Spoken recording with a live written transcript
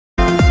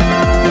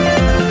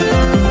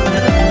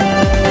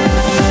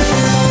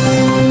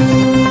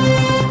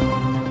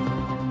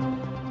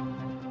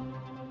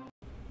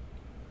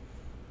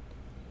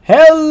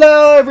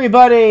Hello,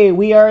 everybody!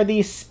 We are the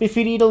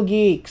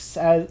SpiffyNeedleGeeks.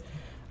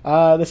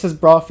 This is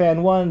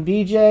BrawlFan1,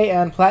 BJ,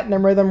 and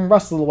PlatinumRhythm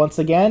Russell once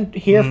again,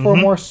 here for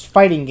more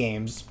fighting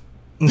games.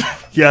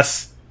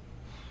 Yes.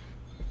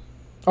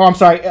 Oh, I'm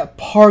sorry, a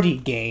party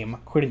game,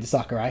 according to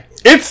Sakurai.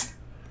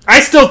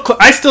 I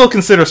still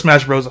consider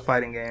Smash Bros. A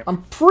fighting game.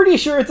 I'm pretty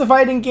sure it's a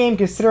fighting game,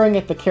 considering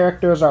that the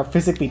characters are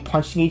physically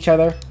punching each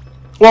other.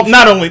 Well,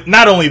 not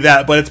only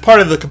that, but it's part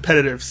of the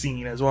competitive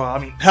scene as well. I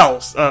mean, hell,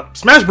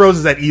 Smash Bros.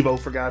 Is at Evo,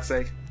 for God's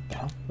sake.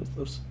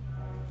 Oops.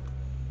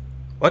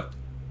 What?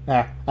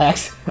 I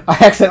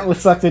accidentally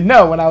selected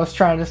no when I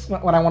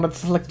wanted to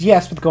select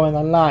yes with going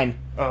online.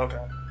 Oh, okay.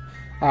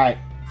 All right.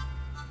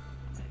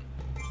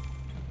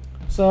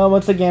 So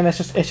once again, it's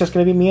just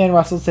gonna be me and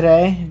Russell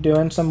today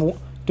doing some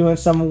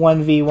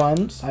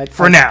 1v1s.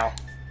 For now.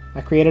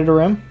 I created a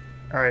room.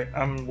 All right,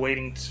 I'm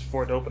waiting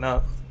for it to open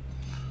up.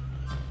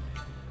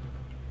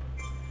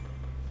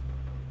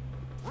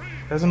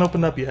 Hasn't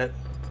opened up yet.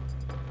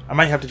 I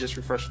might have to just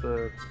refresh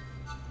the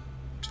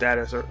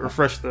status or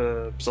refresh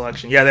the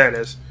selection. Yeah, there it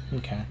is.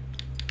 Okay.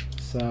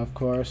 So of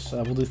course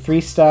we'll do 3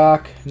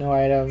 stock, no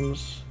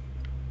items.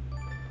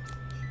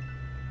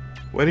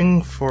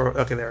 Waiting for.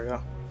 Okay, there we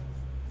go.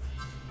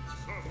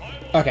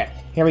 Okay,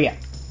 here we go.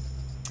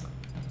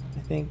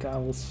 I think I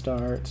will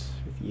start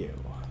with you.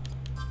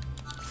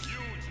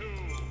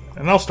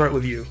 And I'll start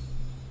with you.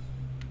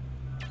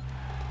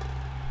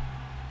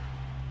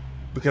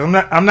 Because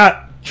I'm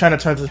not trying to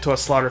turn this into a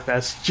slaughter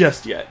fest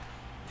just yet.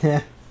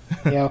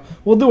 Yeah,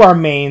 we'll do our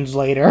mains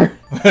later.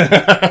 There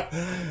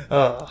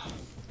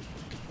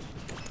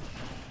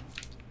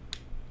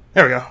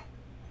we go.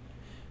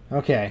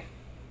 Okay.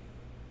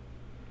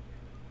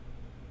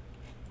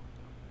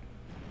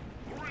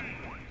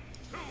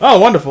 Oh,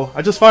 wonderful.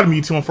 I just fought a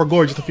Mewtwo on 4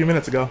 Gorge just a few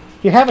minutes ago.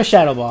 You have a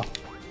Shadow Ball.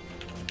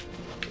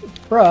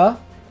 Bruh.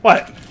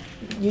 What?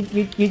 You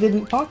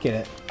didn't pocket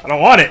it. I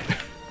don't want it.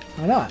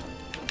 Why not?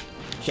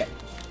 Shit.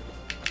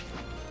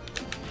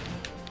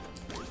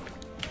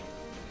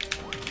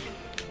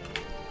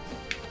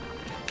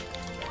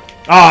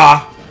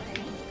 Ah.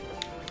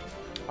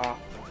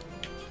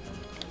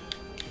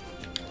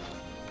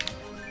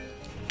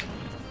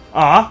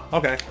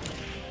 Okay.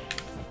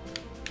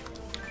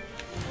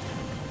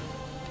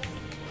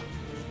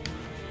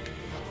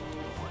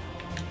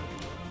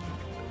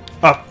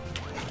 Up.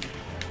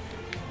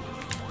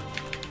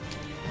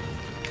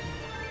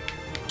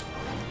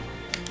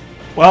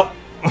 Well.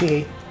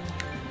 See.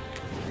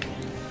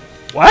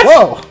 What?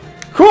 Whoa!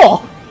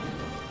 Cool!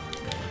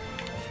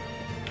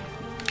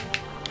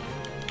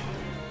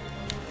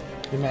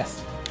 You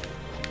missed.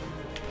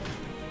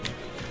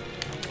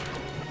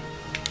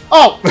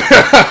 Oh!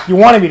 You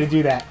wanted me to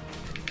do that.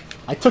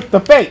 I took the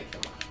bait.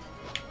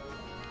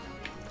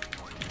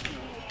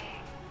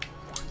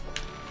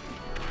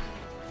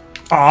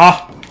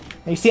 Ah.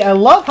 You see, I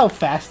love how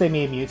fast they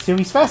made Mewtwo.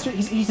 He's faster.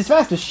 He's as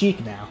fast as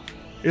Sheik now.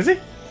 Is he?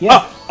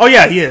 Yeah. Oh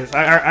yeah, he is.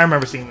 I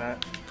remember seeing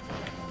that.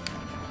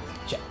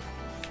 Check.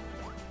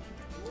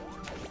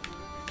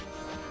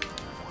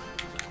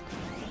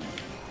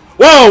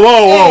 Whoa! Whoa!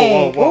 Whoa! Hey!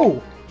 Whoa! Whoa!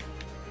 Ooh.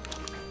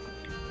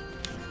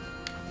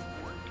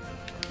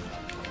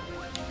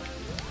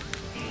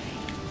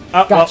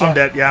 Oh, Gotcha. well, I'm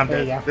dead. Yeah, I'm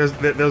There dead.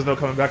 you There's no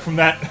coming back from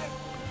that.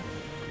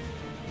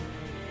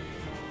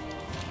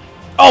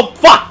 Oh,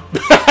 fuck!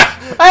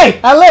 Hey,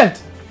 I lived!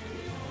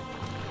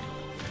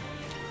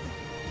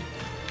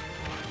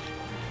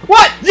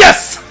 What?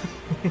 Yes!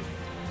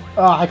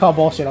 Oh, I call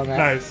bullshit on that.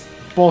 Nice.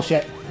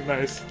 Bullshit.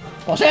 Nice.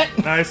 Bullshit!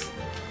 Nice.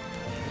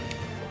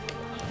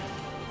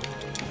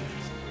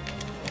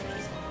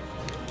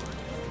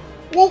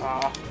 Whoa!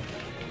 Ah.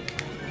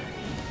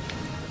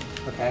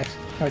 Okay,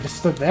 I just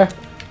stood there.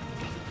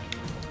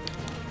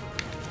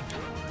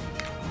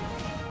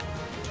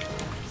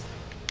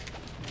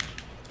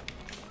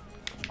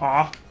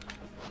 Aw.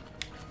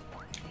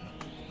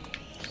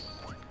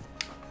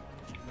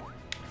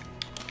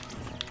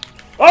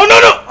 Oh, no,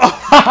 no!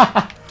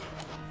 Oh.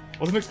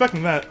 Wasn't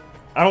expecting that.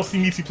 I don't see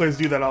Mewtwo players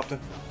do that often.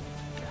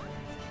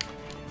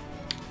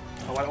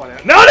 Oh, why, no,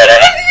 no, no, no!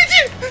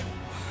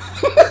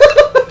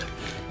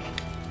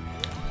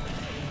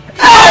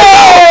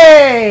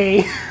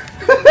 Hey!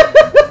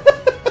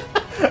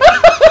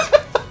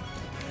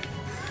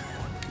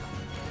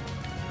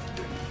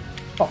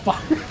 Oh,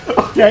 fuck.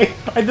 Okay,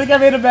 I think I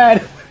made it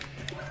bad.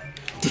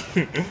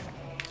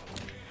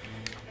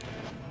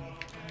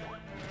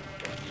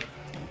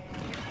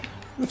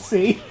 Let's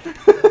see.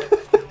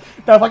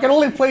 Now, if I can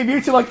only play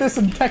Mewtwo like this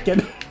in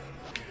Tekken.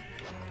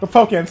 Or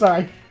Pokken,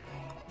 sorry.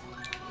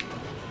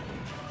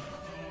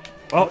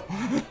 Well,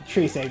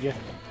 Tree saved you.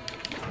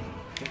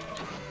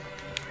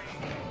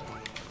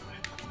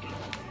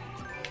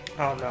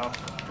 oh no.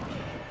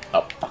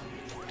 Oh, fuck.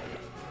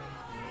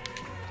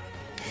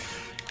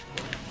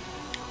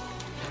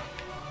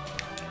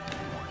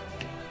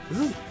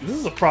 This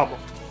is a problem.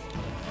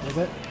 Is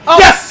it? Oh!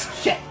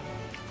 Yes! Shit!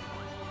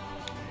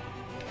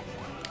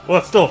 Well,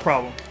 it's still a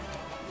problem.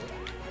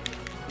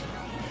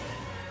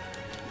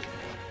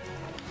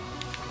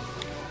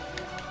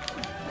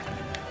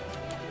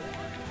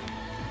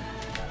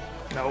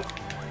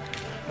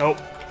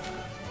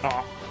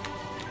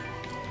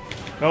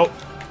 Nope.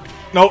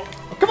 Nope.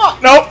 Come on!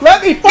 Nope.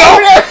 Let me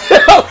forward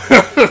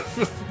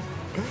it!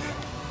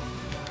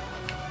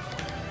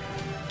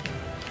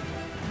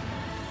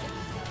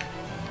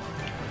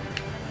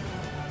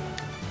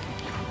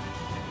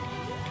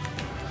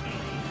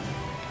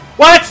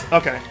 What?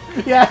 Okay.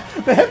 Yeah,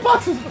 the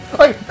hitbox is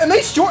like, and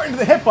they shortened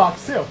the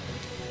hitbox too.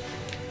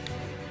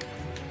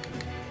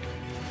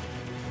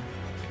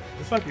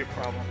 This might be a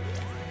problem.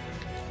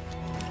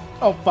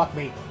 Oh fuck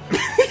me!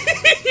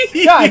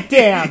 God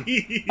damn!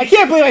 I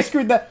can't believe I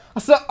screwed that.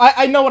 So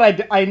I know what I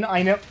did. I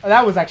know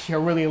that was actually a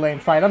really lame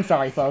fight. I'm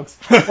sorry, folks.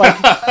 Like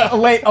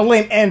a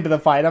lame end to the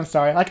fight. I'm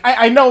sorry. Like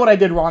I know what I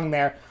did wrong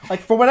there.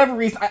 Like for whatever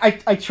reason,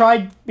 I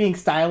tried being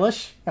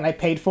stylish and I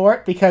paid for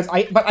it because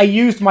I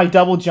used my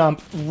double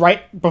jump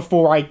right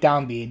before I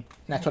down beat. And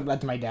that's what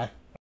led to my death.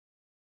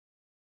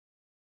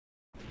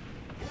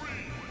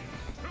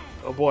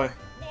 Oh boy.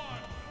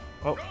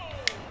 Oh.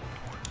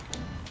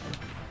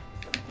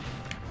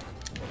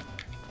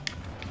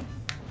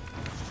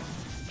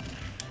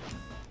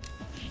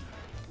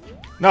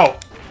 No.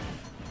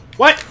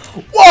 What?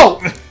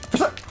 Whoa!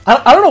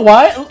 I don't know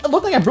why. It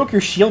looked like I broke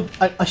your shield,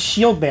 a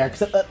shield there,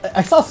 because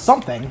I saw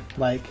something,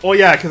 like... Oh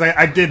yeah, because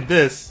I did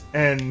this,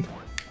 and...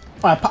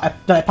 Oh,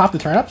 did I pop the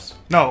turnips?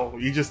 No,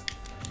 you just...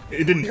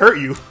 It didn't hurt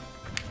you.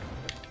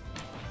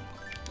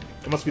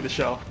 It must be the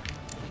shell.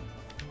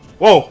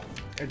 Whoa!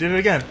 I did it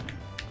again.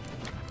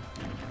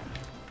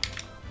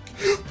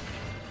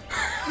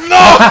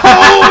 No!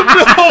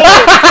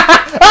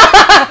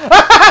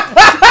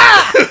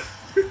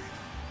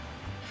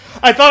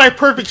 I thought I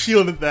perfect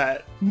shielded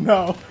that.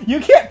 No, you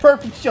can't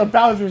perfect shield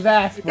Bowser's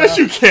ass, bro. Yes,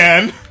 you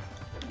can.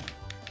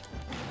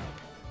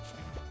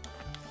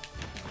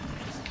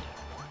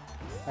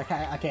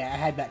 Okay, I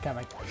had that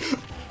coming.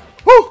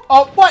 Woo!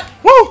 Oh, what?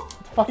 Woo!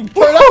 Fucking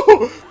turn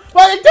up!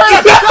 Fucking turn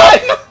up!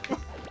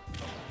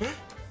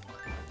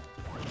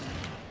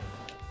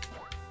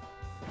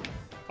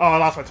 Oh, I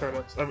lost my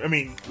turtles. I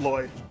mean,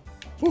 Lloyd.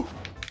 Woo!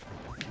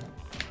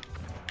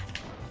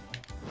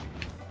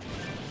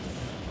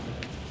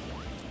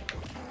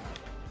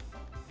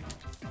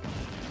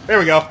 There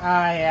we go.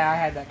 Ah, yeah, I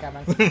had that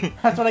coming.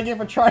 That's what I get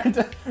for trying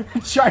to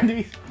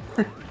be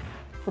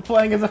for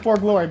playing as a For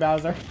Glory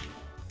Bowser.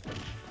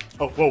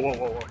 Oh, whoa, whoa,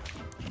 whoa, whoa.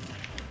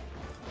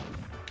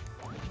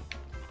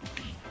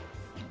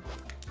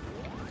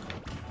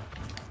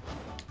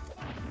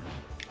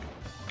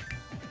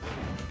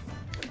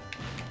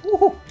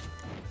 Woohoo!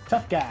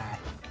 Tough guy.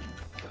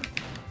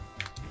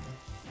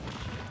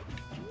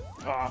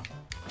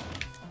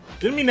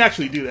 Didn't mean to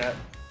actually do that.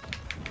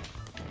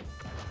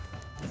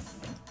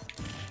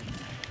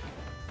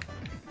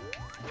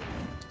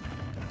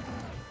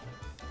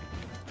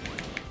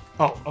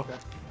 Oh, okay.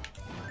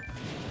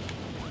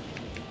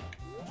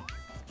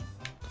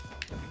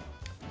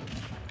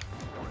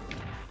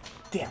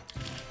 Damn.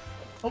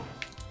 Oh.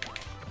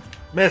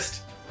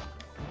 Missed.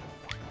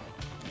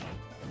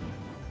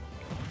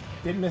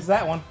 Didn't miss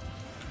that one.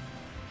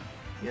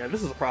 Yeah,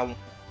 this is a problem.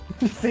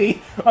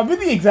 See, I'm in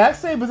the exact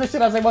same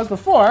position as I was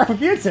before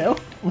with you two,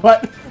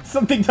 but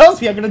something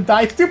tells me I'm gonna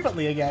die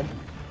stupidly again.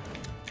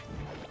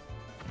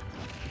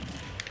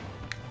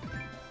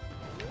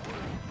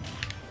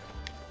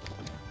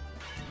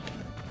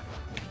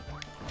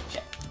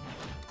 Shit.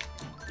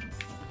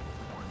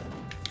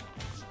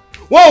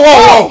 Whoa,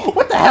 whoa, whoa!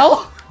 What the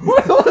hell?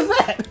 What was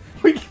that?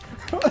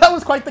 That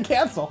was quite the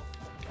cancel.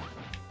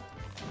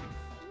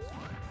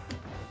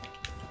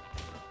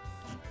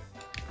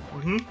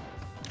 Mm-hmm.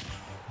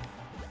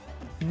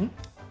 Hmm?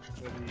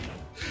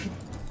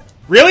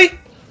 Really?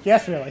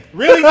 Yes, really.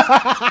 Really?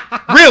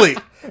 Really?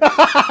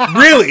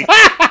 Really?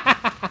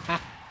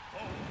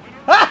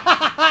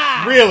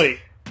 Really?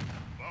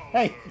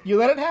 Hey, you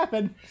let it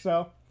happen,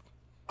 so...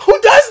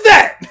 Who does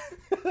that?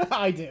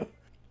 I do.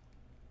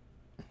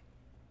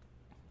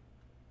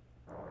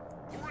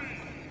 3,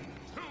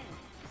 2,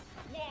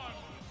 1,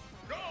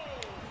 go!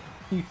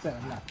 You said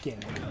I'm not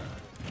kidding.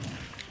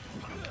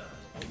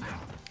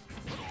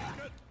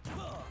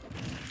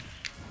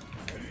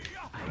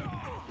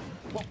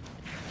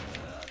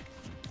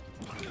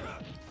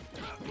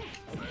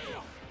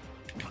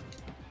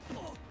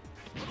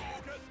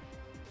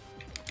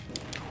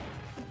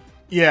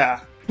 Yeah.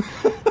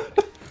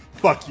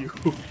 Fuck you.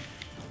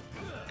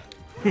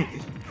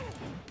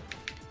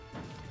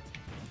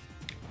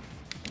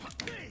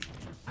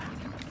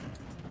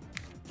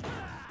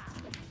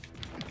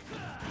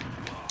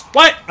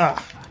 What?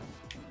 Aww.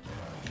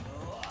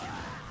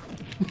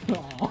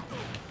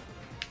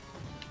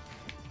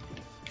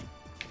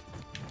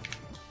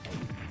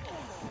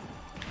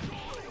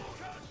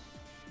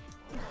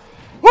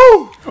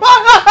 Woo!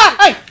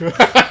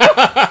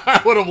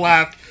 I would have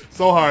laughed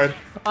so hard.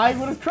 I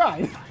would have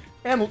cried.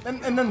 And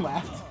then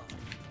laughed.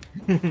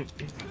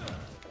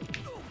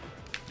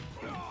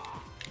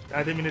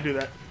 I didn't mean to do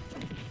that.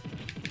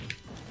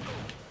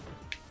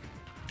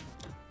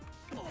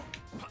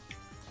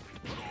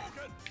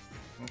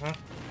 Uh-huh.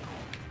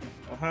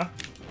 Uh-huh.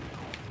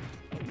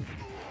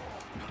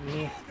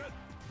 Me.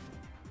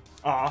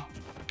 Aw.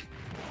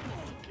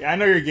 Yeah, I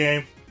know your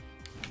game.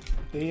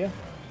 Do you?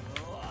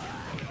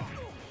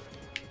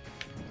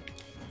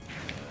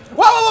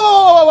 Whoa, whoa,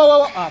 whoa, whoa, whoa, whoa,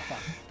 whoa! Oh,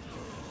 fuck.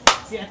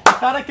 See, I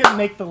thought I could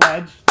make the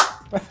ledge,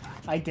 but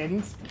I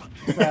didn't.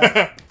 So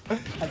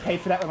I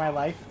paid for that with my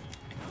life.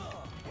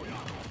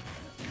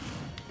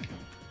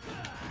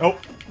 Oh.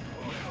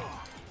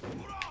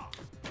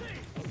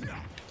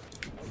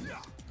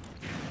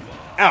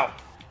 Ow.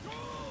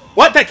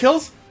 What? That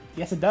kills?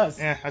 Yes, it does.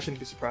 Yeah, I shouldn't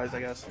be surprised,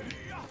 I guess.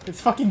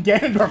 It's fucking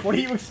Ganondorf. What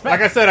do you expect?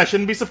 Like I said, I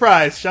shouldn't be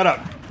surprised. Shut up.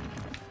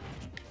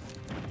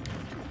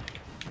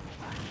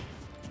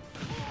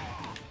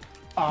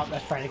 Oh,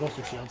 that's trying to go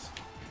through shields.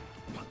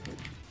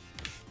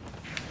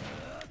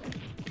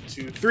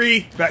 2,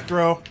 3. Back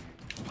throw.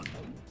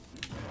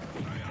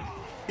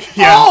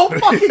 Oh,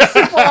 fucking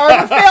super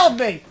armor failed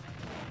me!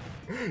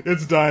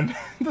 It's done.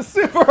 The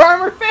super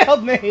armor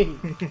failed me!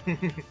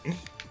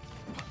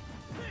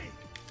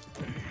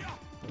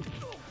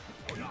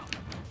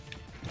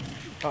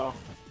 Uh-oh.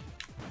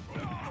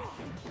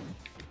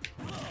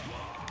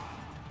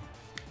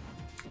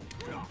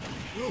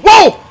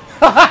 Whoa!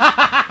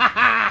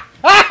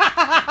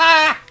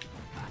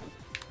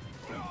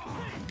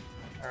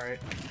 Alright.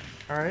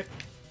 Alright.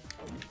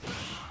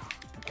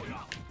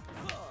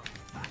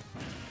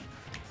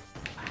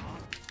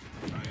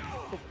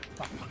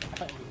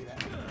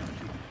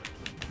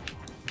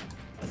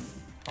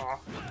 Aw.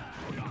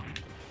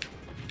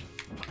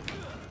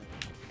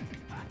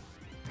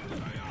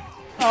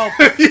 Oh,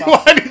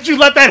 Why did you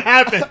let that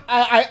happen?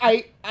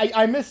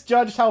 I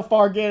misjudged how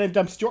far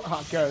Ganondorf's short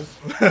hop goes.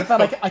 I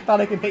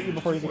thought I could hit you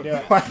before you could do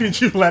it. Why did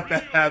you let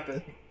that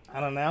happen? I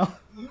don't know.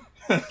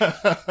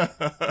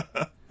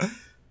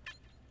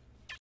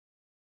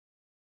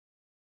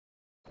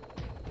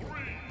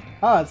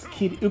 Ah, it's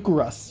Kid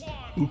Icarus.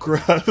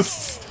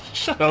 Ukras.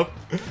 Shut up.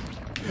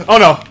 Oh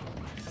no.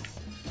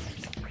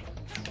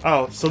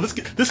 Oh, so this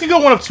can go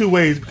one of two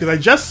ways because I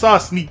just saw a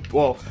sneak.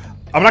 Well,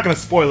 I'm not gonna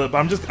spoil it, but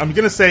I'm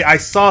gonna say I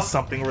saw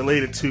something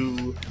related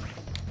to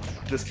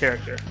this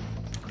character.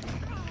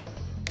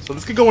 So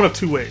this could go one of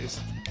two ways.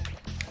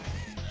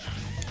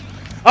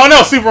 Oh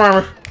no, super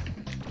armor.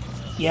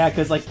 Yeah,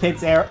 because like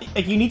Pig's arrow,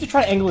 like you need to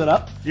try to angle it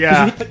up. 'Cause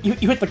Yeah. you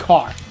hit the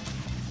car.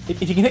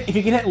 If you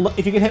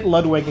can hit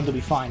Ludwig, then you'll be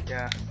fine.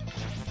 Yeah.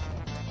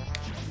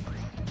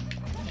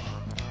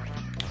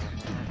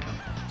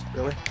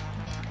 Really?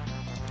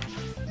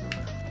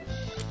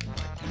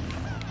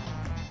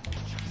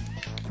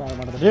 That's all I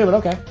wanted to do, but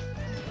okay.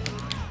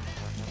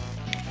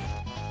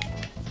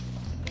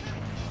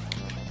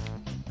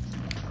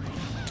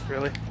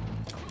 Really?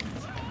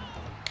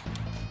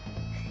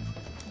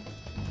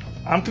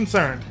 I'm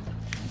concerned.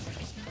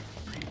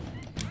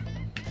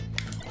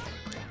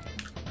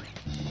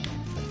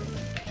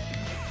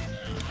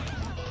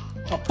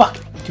 Oh fuck!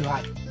 Too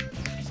high.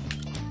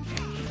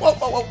 Whoa,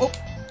 whoa, whoa, whoa!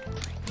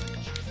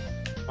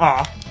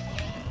 Aw.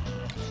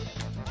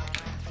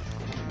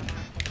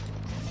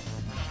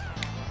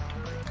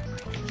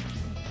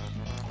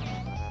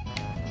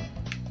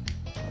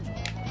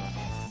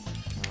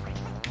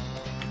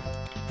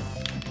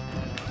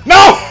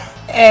 No!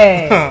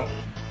 Hey!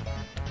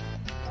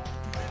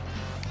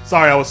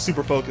 Sorry, I was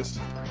super focused.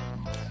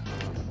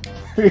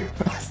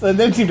 That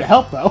didn't seem to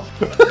help though.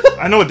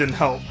 I know it didn't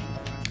help.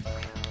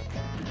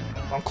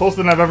 I'm closer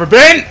than I've ever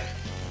been!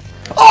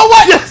 Oh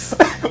what? Yes!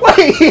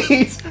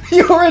 Wait!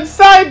 You were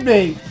inside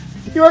me!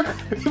 You were,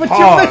 but you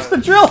Pause. missed the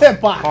drill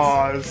hitbox!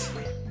 Pause.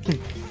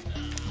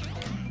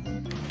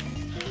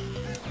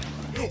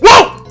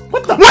 Whoa!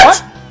 What the What?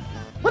 fuck?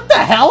 What the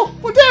hell?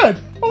 Well, dude,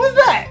 what was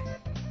that?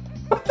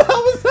 What the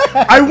hell was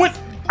that?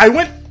 I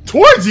went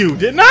towards you,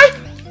 didn't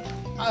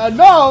I?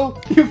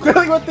 No! You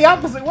clearly went the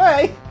opposite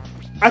way!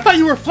 I thought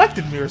you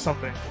reflected me or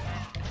something.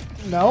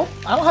 No,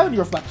 I don't have any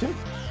reflection.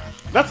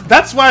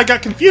 That's why I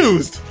got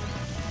confused.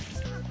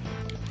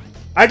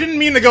 I didn't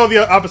mean to go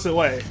the opposite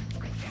way.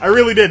 I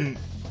really didn't.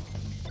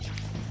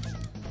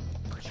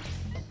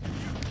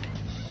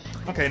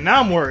 Okay, now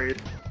I'm worried.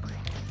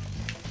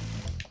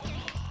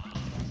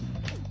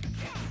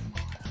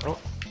 Oh.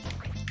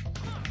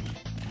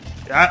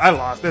 Yeah, I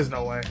lost. There's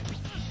no way.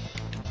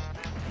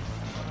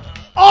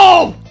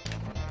 Oh!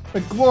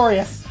 But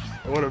glorious.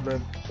 It would have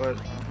been, but...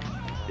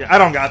 Yeah, I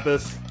don't got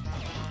this.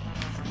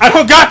 I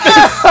don't got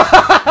this!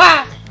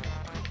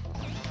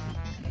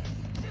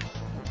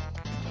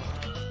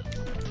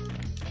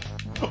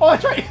 Oh,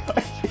 that's right!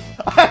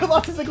 I haven't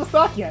lost a single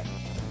stock yet.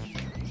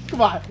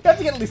 Come on, you have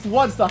to get at least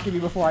one stock in me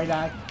before I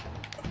die.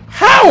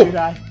 How? You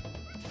die.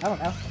 I don't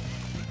know.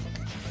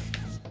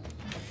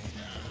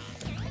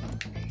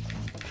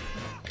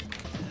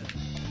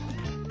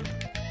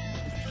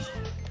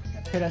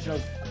 Pit has no...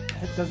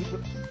 It doesn't...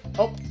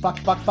 Oh, fuck.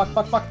 Fuck.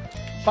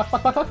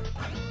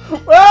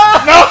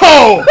 Ah!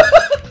 No!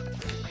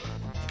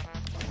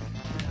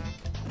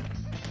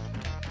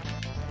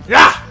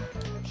 Yeah!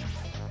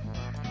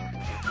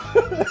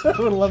 I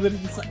would love it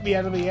if you sucked me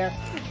out of the air.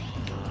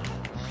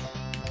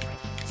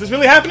 Is this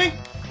really happening?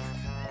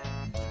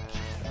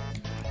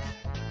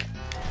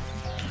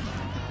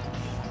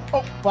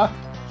 Oh, fuck.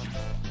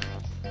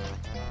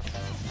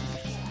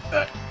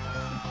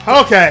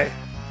 Okay.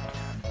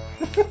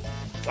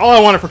 It's all I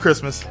wanted for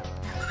Christmas.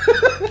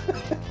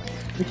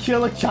 You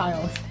kill a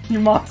child. You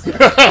monster.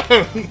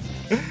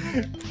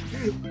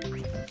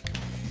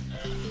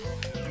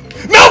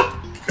 No!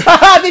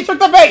 They took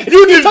the bait!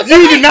 You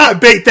did not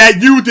bait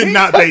that. You did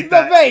not bait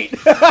that. Bait.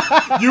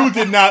 You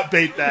did not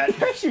bait that.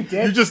 Yes, you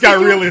did. You just got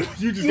really.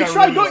 You just got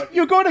really. Lucky.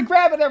 You go to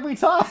grab it every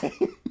time.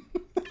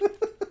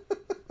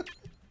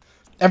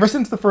 Ever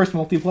since the first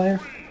multiplayer,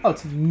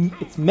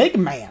 it's Mega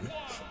Man.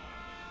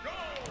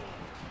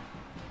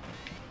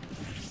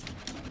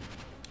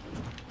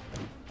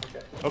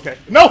 Okay.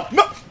 No.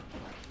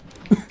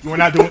 You were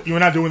not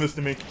doing this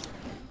to me.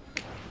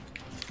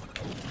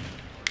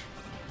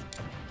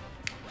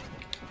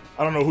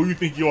 I don't know who you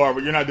think you are,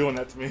 but you're not doing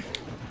that to me.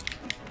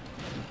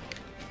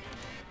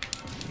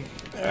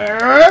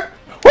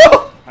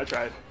 I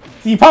tried.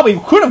 So you probably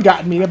could have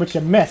gotten me there, but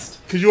you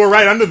missed. Because you were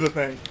right under the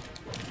thing.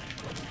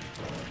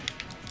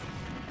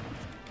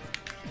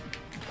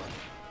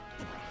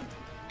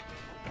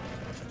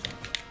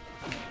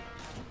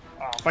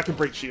 Oh, if I can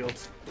break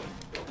shields.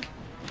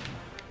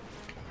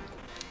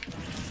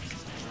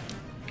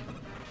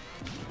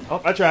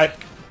 Oh, I tried.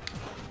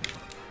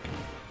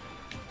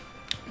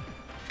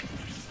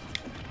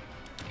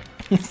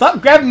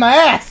 Stop grabbing my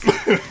ass!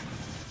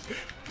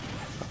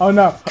 Oh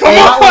no. Come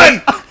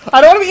on! I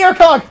don't want to be air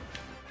cog!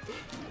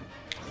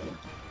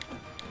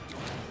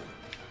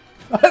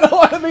 I don't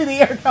want to be the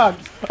air cog!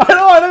 I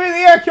don't want to be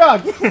the air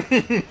cog!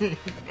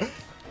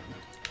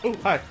 Oh,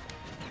 hi.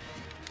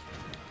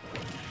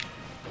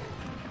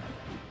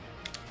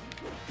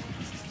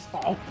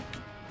 Oh.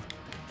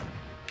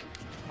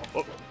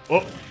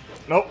 Oh.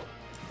 Nope.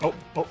 Oh.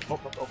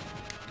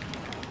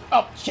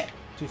 Oh, shit.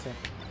 Too soon.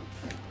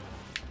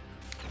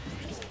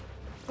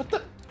 What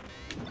the?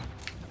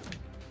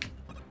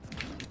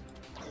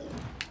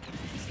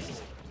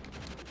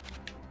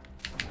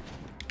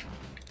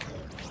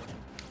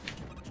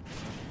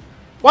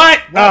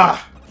 What?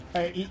 Ah.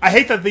 I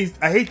hate that these.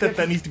 I hate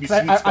that needs to be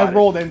sweet spotted. I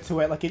rolled into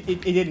it like it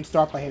didn't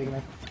start by hitting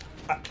me.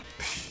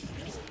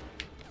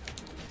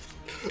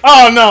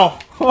 Oh no!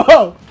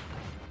 Whoa!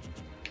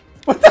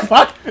 What the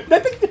fuck?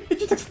 That thing it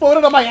just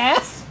exploded on my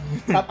ass.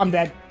 I'm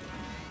dead.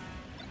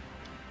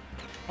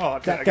 Oh,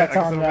 okay. I guess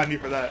I'm not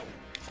need for that.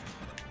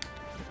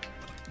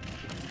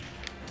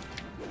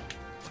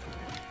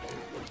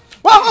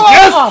 Whoa!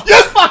 Yes! Oh,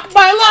 Yes! Fuck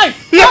my life!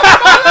 Fuck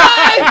my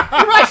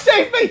life! You might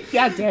save me!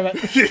 God damn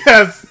it!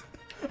 Yes.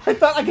 I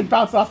thought I could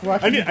bounce off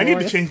Rush. I need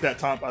to change that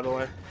taunt, by the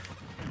way.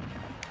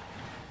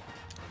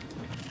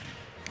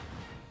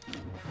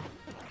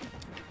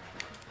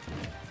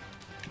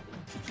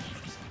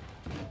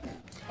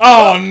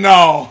 Oh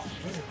no!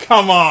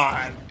 Come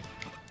on!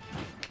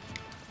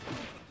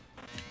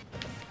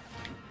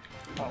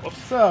 Oh, whoops.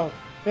 So,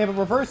 we have a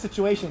reverse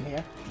situation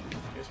here.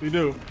 Yes, we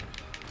do.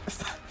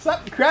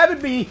 Stop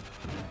grabbing me!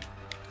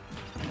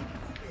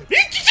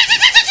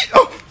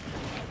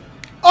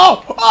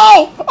 Oh!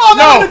 Oh!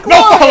 No!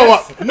 No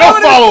follow-up! No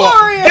follow-up!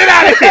 Get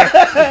out of here!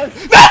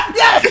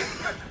 Yes!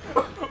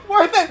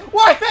 Worth it!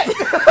 Worth it!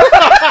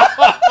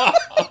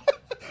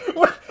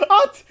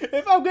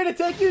 If I'm gonna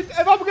take you,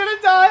 if I'm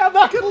gonna die, I'm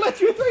not gonna let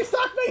you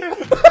three-stock me!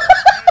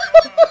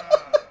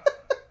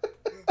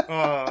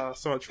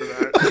 So much for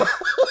that.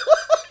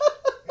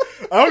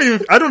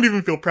 I don't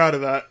even feel proud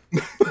of that.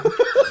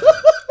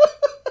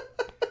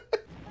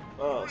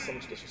 Oh, so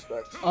much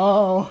disrespect.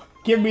 Oh,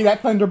 give me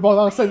that thunderbolt,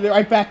 I'll send it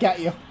right back at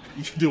you.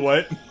 You should do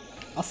what?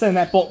 I'll send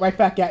that bolt right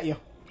back at you.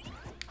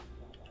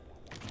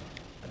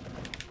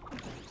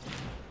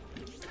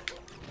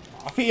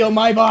 Feel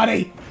my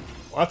body!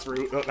 Well, that's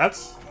rude.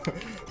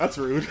 That's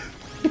rude.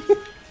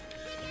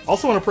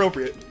 Also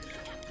inappropriate.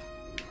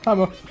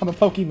 I'm a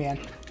Pokemon.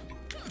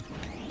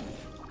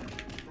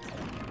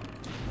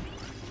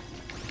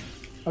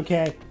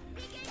 Okay.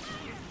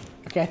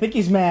 Okay, I think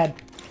he's mad.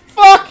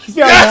 Fuck! He's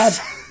very Yes!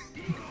 mad.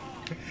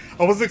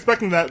 I wasn't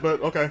expecting that,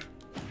 but okay.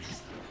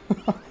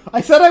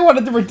 I said I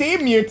wanted to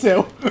redeem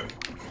Mewtwo.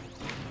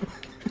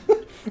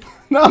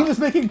 Now I'm just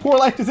making poor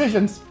life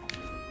decisions.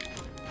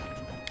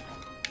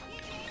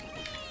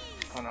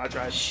 Oh no, I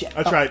tried. Shit.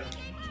 I tried.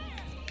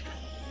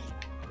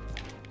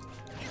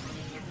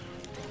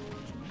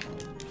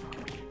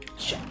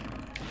 Shit.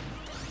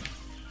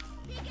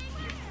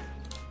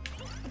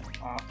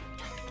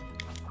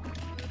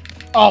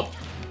 Oh!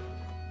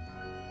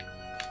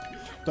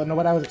 Don't know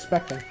what I was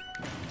expecting.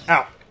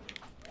 Ow.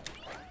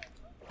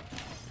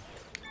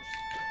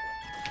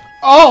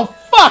 Oh,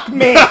 fuck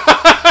me!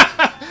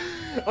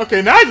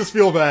 Okay, now I just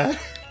feel bad.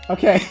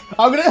 Okay,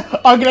 I'm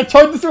gonna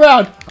turn this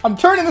around. I'm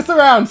turning this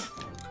around.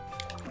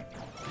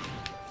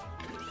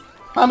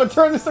 I'm gonna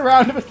turn this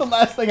around if it's the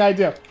last thing I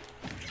do.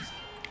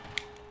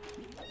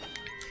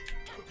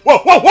 Whoa,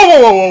 whoa, whoa,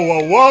 whoa, whoa,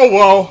 whoa, whoa,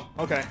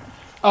 whoa. Okay.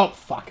 Oh,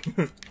 fuck.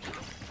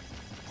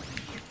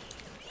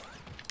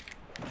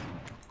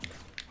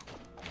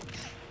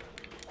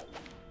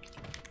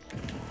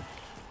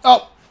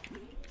 Oh.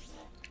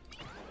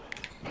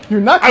 You're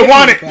not I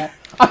want it. That.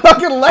 I'm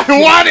not gonna let you.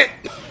 I want it.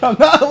 I'm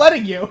not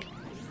letting you.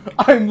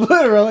 I'm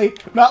literally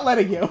not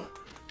letting you.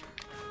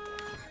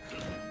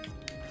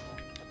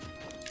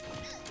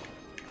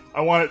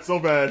 I want it so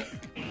bad.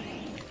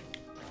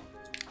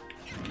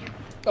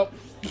 Oh.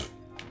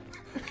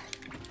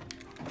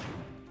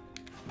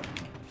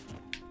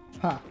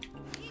 Huh.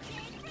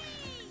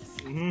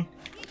 Mm-hmm.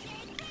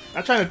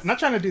 Not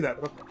trying to do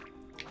that. But...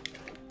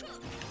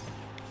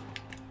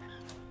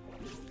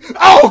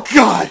 Oh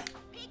God!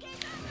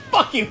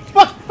 Fuck you!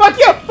 Fuck you! Fuck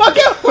you! Fuck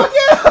you!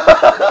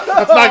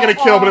 That's not gonna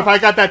kill, but if I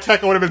got that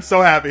tech, I would have been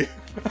so happy.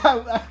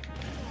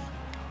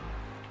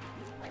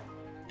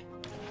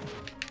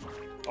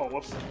 Oh,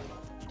 whoops.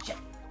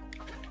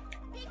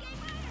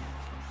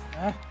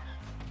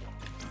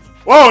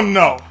 Whoa,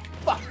 no!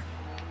 Fuck.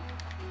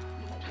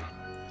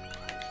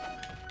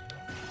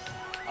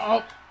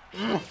 Oh.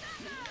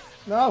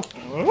 No.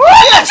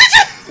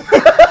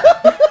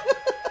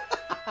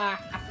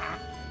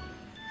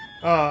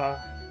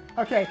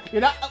 Okay,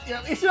 you're not.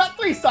 At least you're not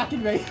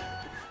 3-stocking me.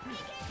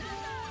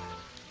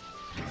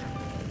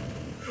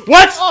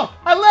 What? Oh,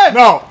 I lived.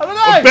 No. I'm alive.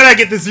 I bet I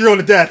get this 0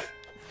 to death.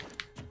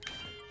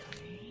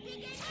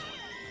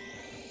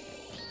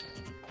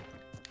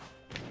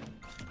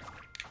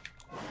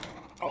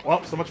 Oh,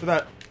 well, so much for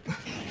that.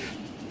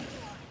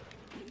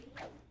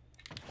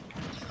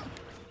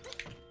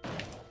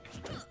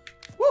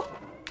 Woo.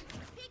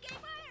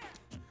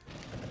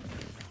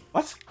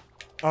 What?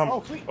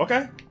 Oh, sweet.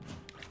 Okay.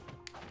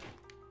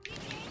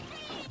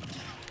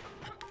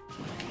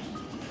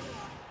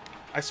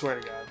 I swear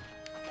to God.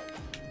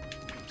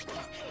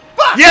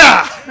 Fuck!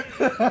 Yeah!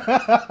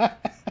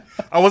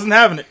 I wasn't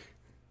having it.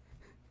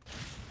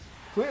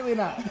 Clearly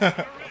not.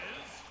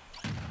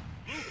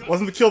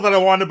 Wasn't the kill that I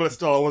wanted, but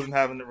still, I wasn't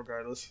having it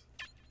regardless.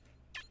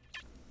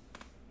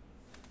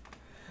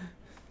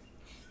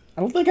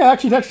 I don't think I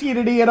actually touched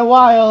Unity in a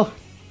while.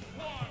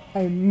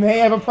 I may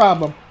have a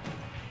problem.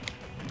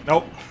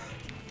 Nope.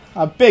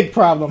 A big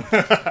problem.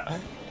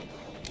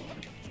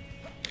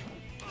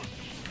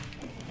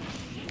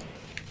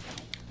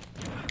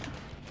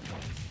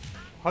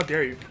 How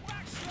dare you?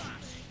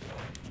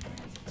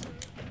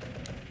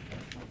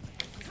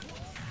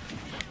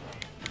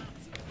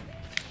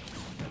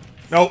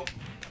 Nope.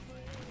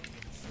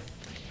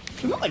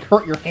 Doesn't it like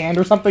hurt your hand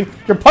or something?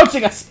 You're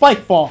punching a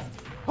spike ball.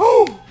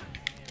 Oh!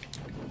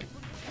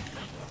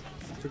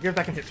 Forget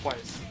that can hit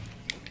twice.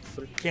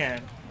 But if you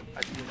can,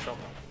 I can be in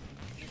trouble.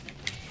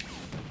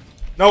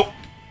 Nope.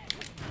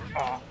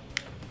 Aw.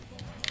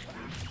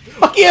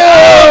 Fuck you!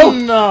 Oh,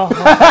 no!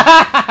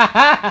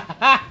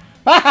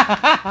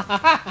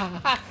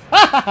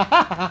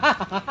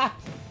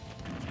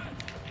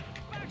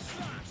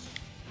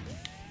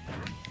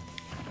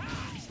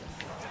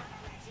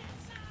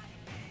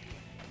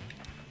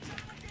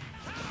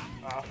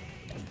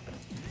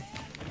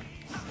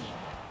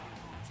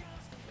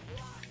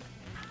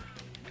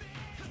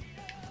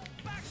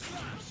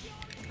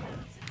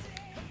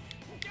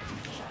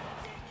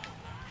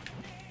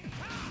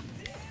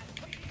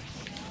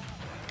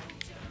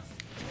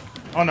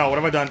 Oh no, what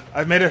have I done?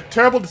 I've made a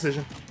terrible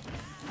decision.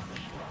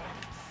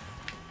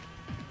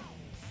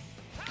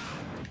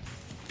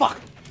 Fuck!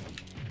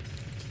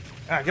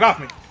 Ah, get off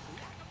me.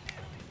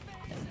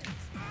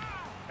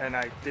 And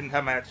I didn't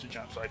have my extra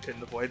jump, so I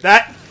couldn't avoid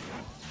that.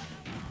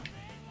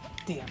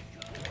 Damn.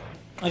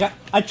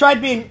 I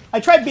tried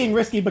being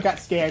risky, but got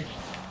scared.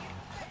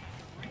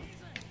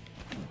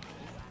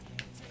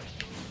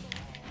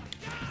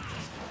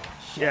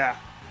 Yeah.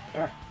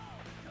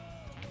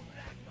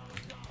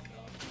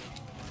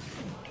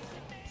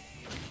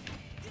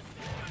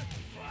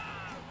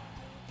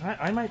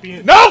 I might be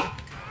in. No!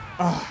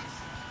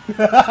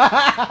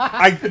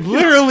 I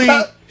literally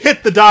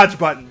hit the dodge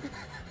button.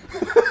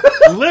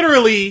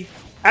 Literally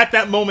at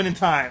that moment in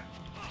time.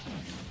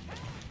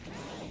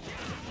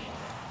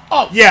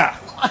 Oh! Yeah.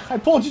 I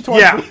pulled you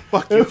towards Yeah. me.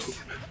 Fuck you. Oops.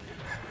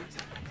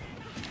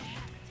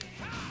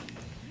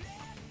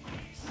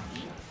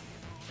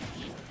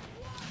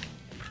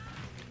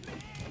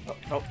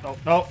 No, no,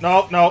 no,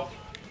 no, no.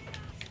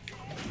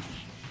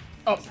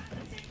 Oh.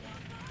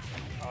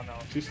 Oh no,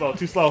 too slow,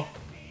 too slow.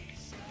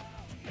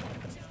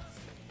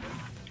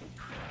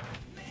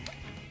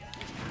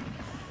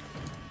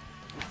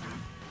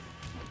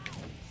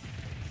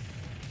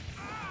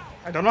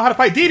 I don't know how to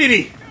fight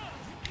DDD!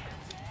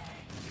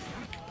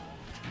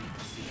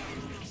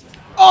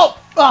 Oh!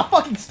 Ah,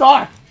 fucking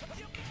star!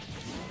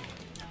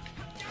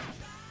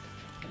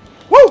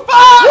 Woo!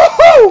 Ah!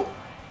 Woohoo!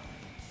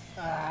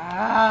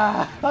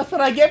 Ah, that's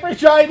what I get for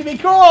trying to be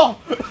cool!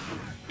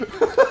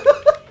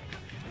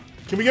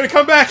 Can we get a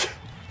comeback?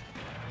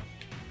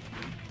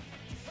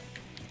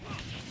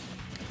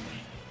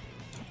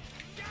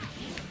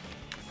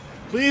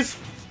 Please?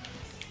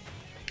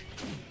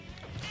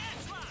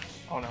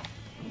 Oh no.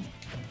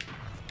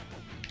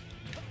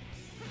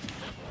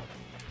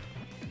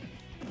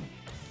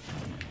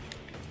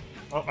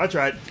 Oh, I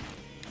tried.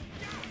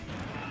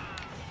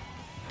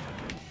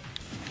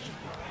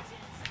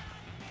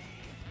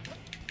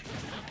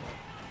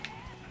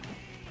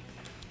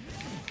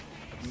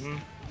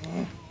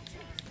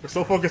 We're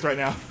so focused right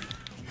now.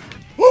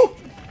 Woo!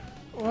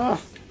 Ugh, I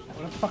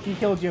would have fucking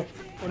killed you.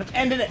 Would have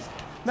ended it.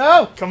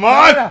 No! Come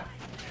on! No!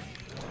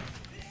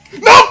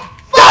 Nope!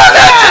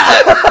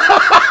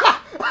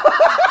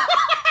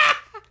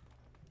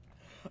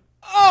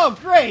 Oh,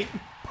 great!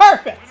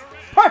 Perfect!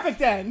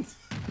 Perfect end!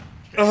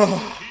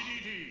 Oh.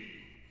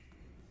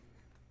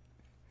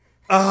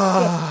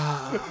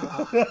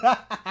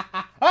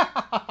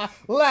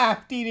 Laugh,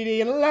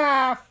 DDD,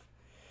 laugh!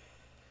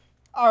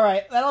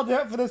 Alright, that'll do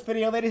it for this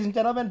video, ladies and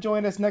gentlemen.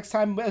 Join us next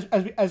time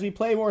as we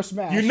play more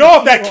Smash. You know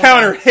if that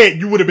counter hit,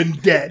 you would have been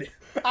dead.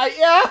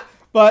 Yeah,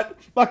 but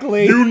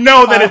luckily... You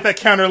know that if that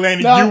counter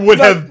landed, you would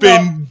have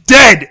been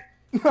dead!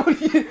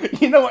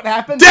 You know what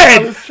happened?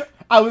 Dead!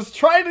 I was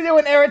trying to do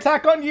an air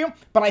attack on you,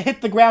 but I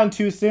hit the ground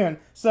too soon.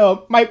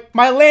 So my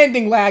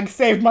landing lag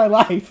saved my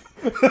life.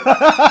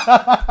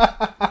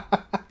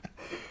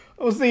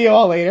 We'll see you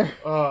all later.